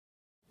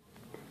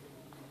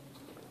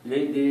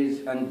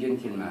Ladies and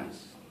gentlemen,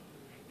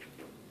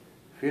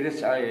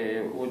 first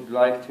I would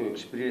like to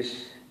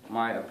express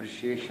my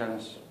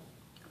appreciations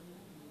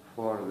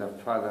for the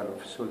father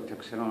of soil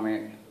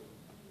taxonomy,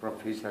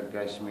 Professor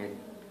Guy Smith,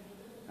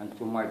 and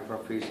to my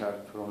professor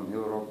from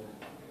Europe,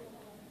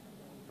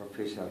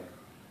 Professor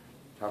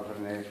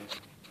Taverner,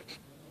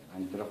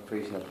 and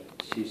Professor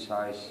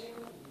Seasize,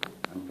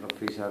 and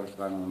Professor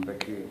Van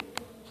Becky,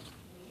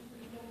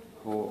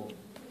 who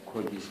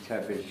could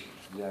establish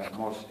the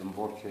most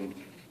important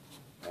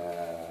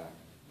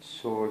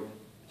soil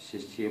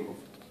system of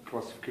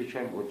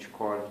classification, which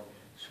called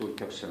soil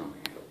taxonomy.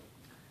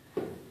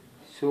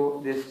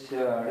 So this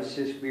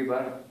research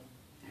paper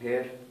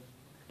here,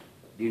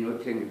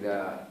 denoting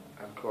the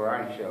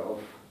occurrence of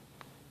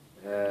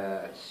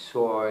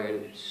soil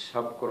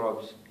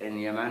subgroups in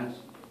Yemen,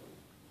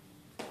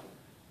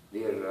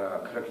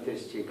 their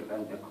characteristic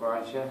and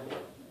occurrence.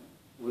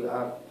 We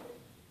are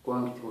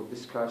going to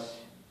discuss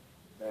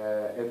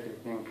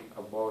everything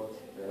about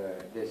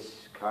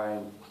this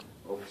kind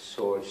of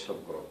soil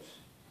subgroups.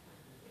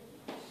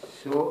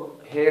 So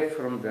here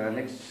from the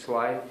next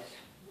slide,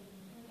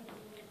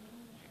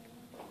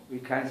 we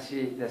can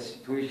see the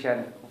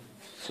situation of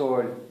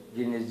soil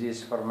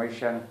genesis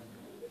formation,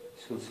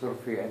 soil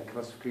survey and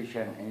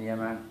classification in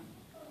Yemen,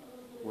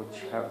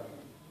 which have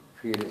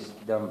fields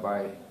done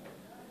by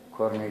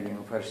Cornell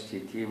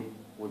University team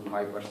with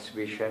my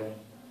participation.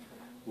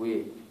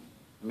 We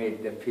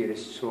made the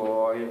first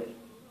soil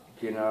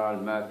general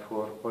map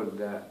for all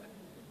the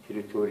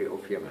territory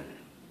of Yemen.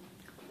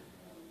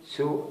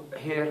 So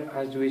here,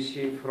 as we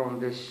see from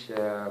this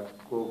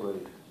Google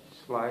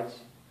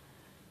slides,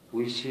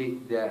 we see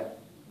the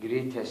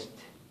greatest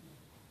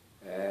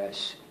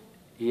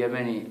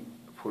Yemeni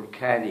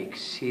volcanic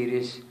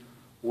series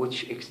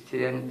which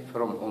extend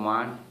from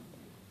Oman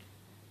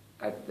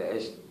at the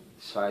east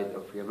side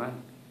of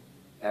Yemen,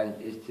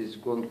 and it is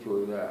going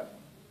to the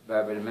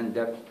Bab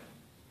al-Mandab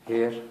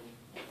here.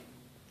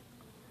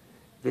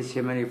 This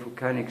Yemeni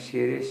volcanic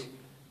series,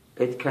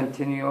 it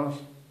continues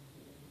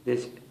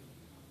this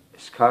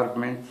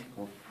escarpment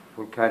of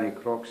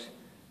volcanic rocks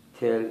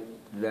till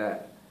the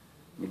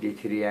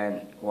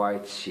Mediterranean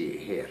White Sea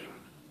here.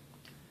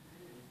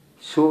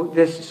 So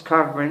this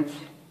escarpment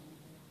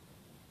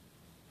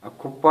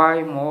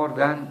occupy more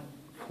than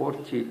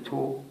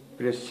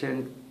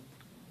 42%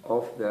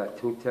 of the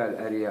total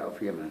area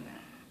of Yemen,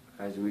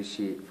 as we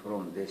see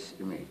from this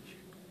image.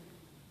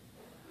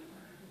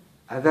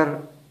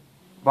 Other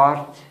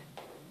part,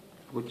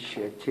 which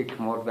take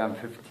more than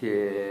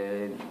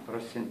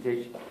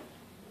 50%,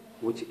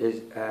 which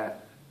is a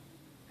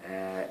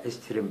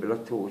eastern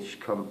plateau, which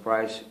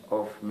comprise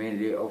of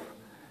mainly of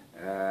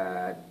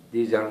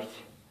desert,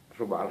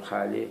 Ruba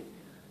al-Khali,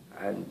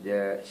 and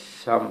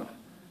some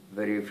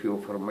very few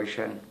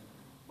formation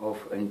of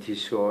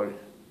anti-soil,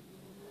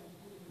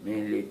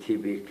 mainly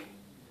typic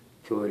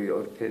Tory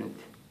orthent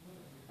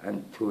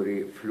and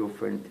Tory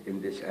fluent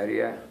in this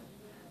area,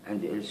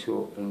 and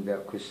also in the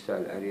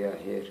coastal area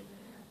here,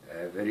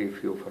 very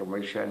few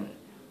formation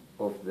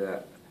of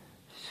the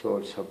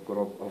soil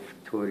subgroup of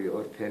Tory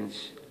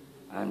orthents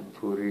and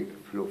Tory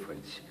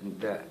fluents in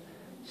the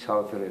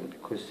southern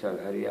coastal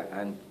area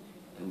and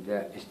in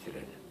the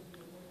eastern.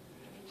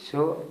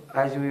 So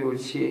as we will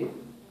see,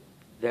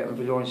 the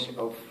influence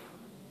of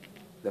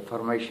the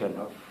formation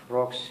of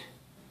rocks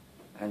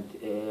and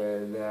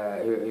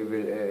the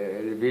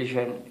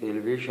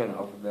elevation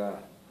of the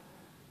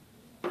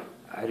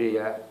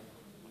area,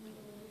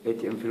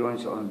 it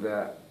influence on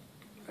the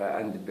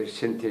and the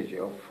percentage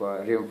of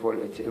rainfall,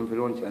 its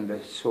influence on the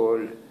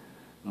soil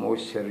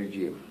moisture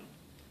regime.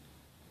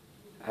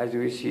 As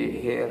we see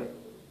here,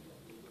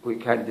 we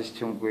can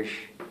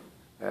distinguish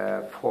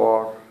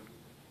 4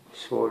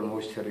 soil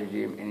moisture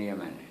regime in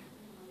Yemen,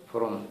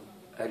 from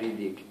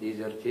Aridic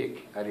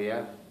desertic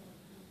area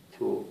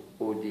to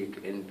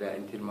Odic in the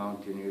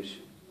intermountainous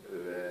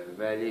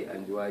valley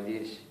and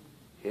Wadies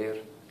here,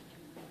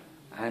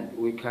 and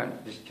we can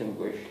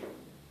distinguish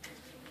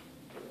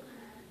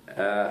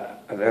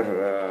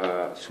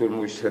other soil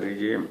moisture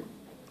regime,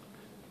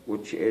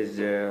 which is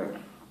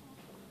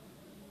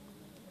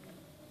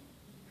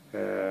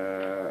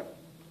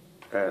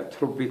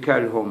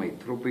tropical humid.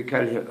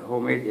 Tropical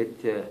humid,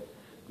 it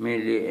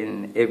mainly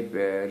in Ib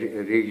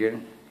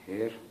region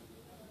here,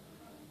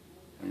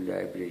 in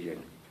the Ib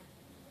region.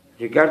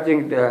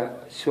 Regarding the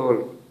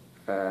soil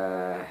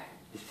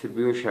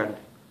distribution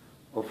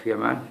of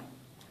Yemen,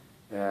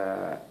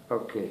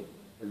 okay,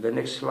 the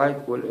next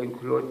slide will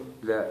include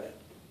the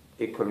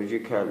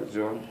ecological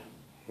zone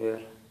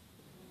here.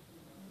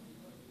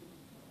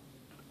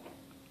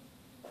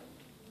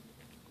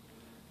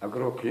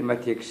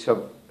 Agroclimatic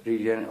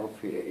sub-region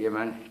of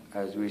Yemen,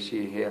 as we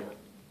see here.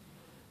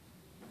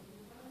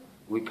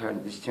 We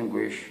can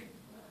distinguish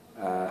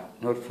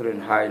northern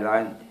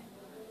highland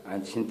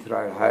and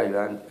central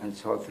highland and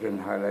southern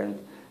highland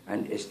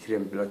and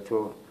eastern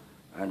plateau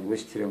and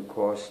western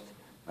coast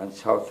and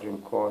southern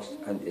coast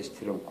and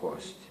eastern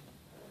coast.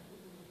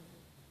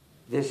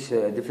 This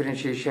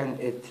differentiation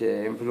is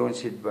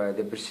influenced by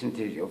the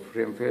percentage of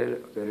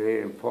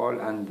rainfall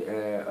and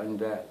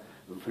the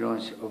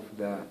influence of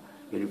the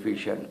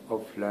elevation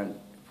of land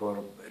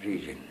for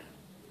region.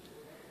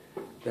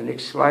 The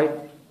next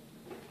slide.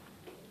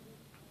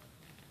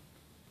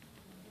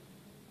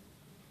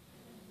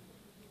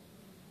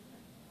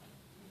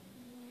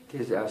 It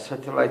is a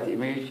satellite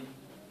image.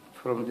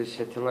 From the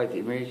satellite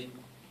image,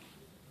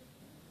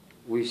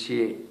 we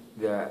see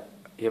the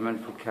Yemen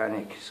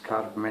volcanic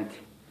escarpment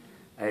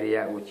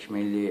area, which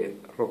mainly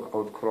rock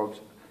outcrops,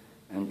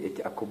 and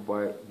it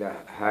occupies the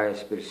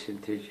highest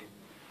percentage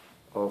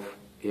of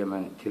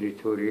Yemen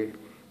territory,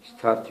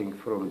 starting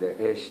from the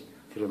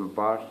eastern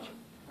part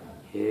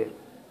here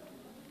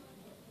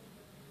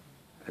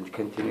and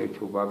continue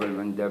to Bab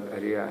al-Mandab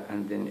area,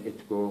 and then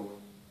it go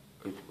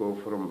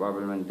from Bab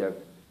al-Mandab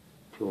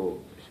to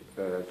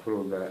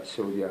through the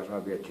Saudi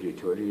Arabia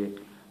territory,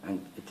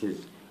 and it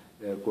is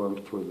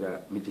going to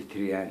the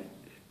Mediterranean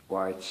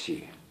White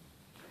Sea.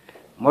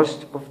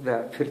 Most of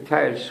the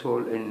fertile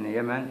soil in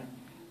Yemen,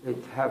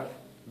 it have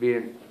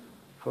been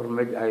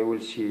formed, I will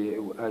see,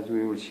 as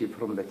we will see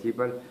from the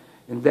table,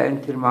 in the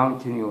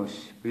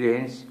intermountainous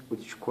plains,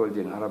 which is called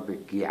in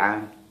Arabic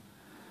Qi'an,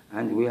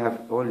 and we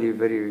have only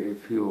very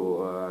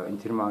few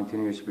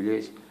intermountainous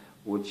plains,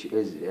 which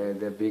is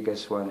the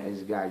biggest one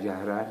is Ga'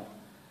 Jahran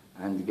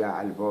and Ga'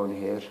 al-Bawn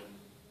here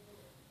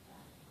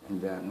in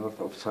the north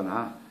of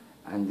Sana'a,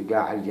 and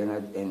Ga'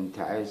 al-Janad in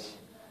Ta'iz,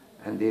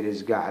 and there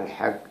is Ga'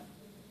 al-Haq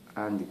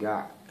and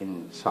Ga'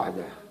 in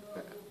Sa'da.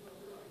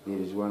 There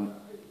is one.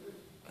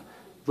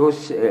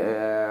 Those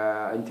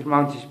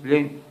intermountainous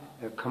plains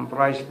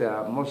comprise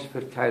the most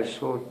fertile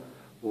soil,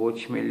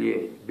 which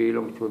mainly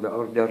belong to the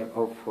order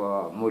of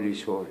Moli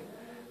soil,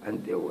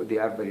 and they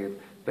are very.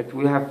 But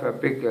we have a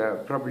big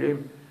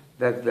problem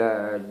that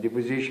the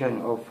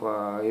deposition of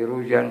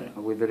erosion,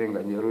 weathering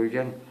and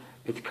erosion,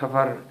 it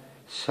covers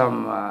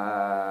some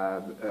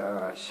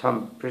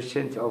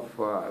percentage of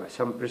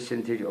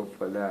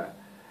the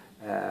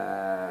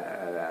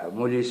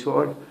Moli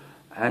soil,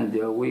 and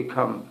we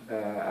come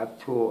up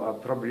to a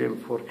problem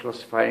for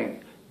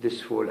classifying this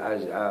soil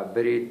as a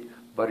buried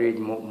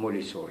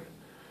Moli soil.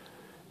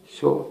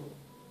 So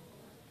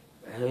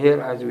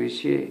here, as we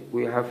see,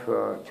 we have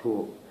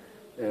to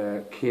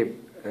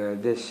keep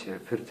this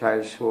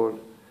fertile soil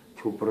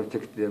to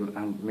protect them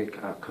and make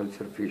a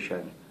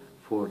conservation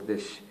for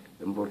this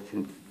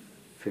important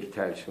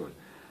fertile soil.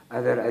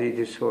 Other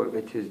Aridic soil,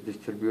 it is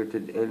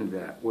distributed in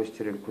the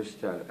western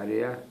coastal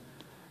area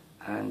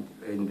and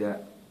in the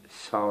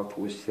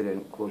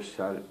southwestern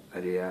coastal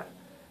area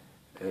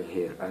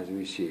here, as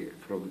we see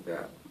from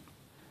the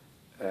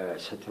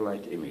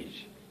satellite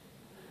image.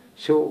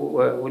 So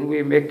when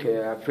we make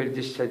a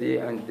field study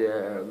and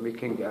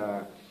making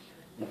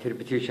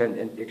interpretation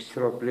and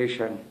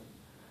extrapolation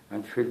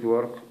and field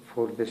work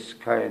for this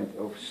kind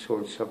of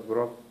soil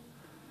subgroup,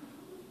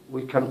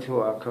 we come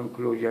to a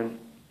conclusion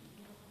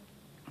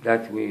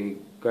that we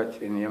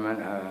got in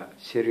Yemen a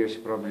serious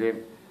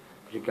problem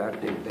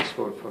regarding the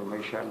soil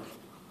formation.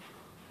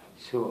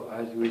 So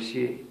as we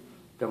see,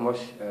 the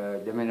most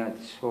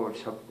dominant soil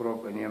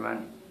subgroup in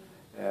Yemen,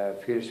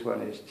 first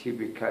one is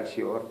T.B.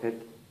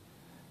 calci-orthid,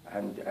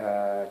 and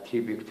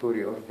T.B.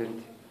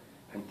 Victoria-orthid,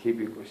 and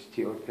T.B.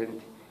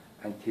 osti-orthid,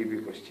 and T.B.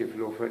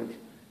 ostiflophant,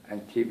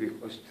 and T.B.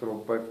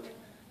 ostropod,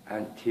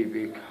 and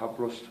T.B.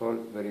 haplostol,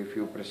 very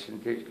few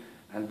percentage,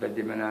 and the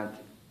dominant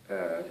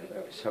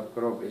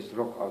subgroup is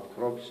rock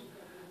outcrops.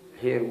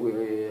 Here we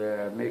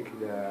make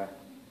the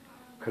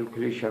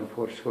calculation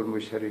for soil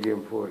moisture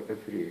for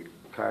every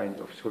kind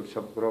of soil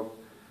subgroup,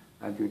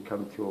 and we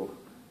come to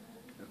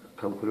a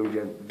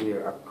conclusion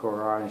the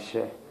occurrence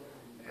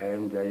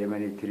in the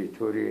Yemeni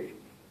territory.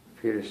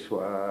 First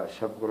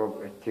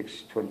subgroup, it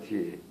takes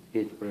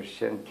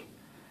 28%,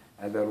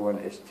 other one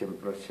is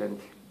 10%,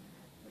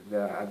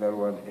 the other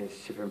one is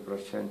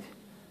 7%,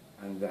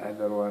 and the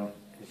other one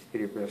is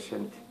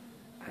 3%,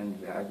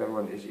 and the other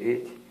one is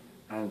 8%,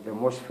 and the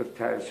most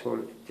fertile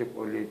soil take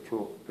only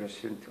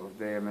 2% of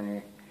the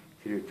Yemeni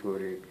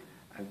territory,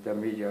 and the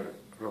major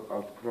rock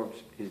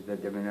outcrops is the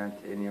dominant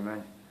in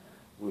Yemen,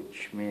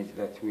 which means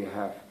that we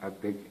have a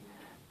big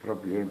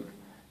problem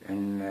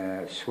in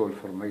soil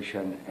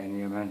formation in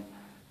Yemen,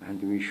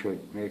 and we should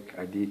make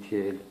a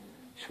detailed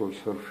soil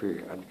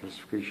survey and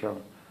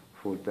classification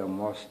for the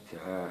most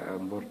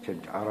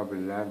important arable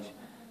lands,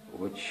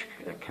 which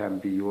can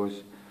be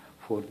used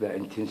for the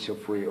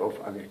intensive way of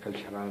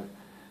agricultural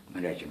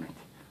management.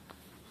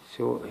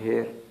 So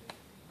here,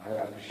 I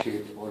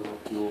appreciate all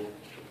of you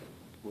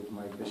with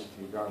my best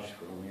regards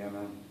from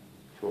Yemen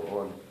to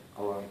all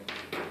our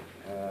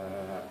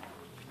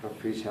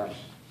professors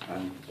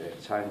and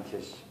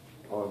scientists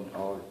all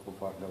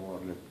over the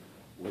world,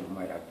 with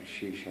my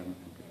appreciation.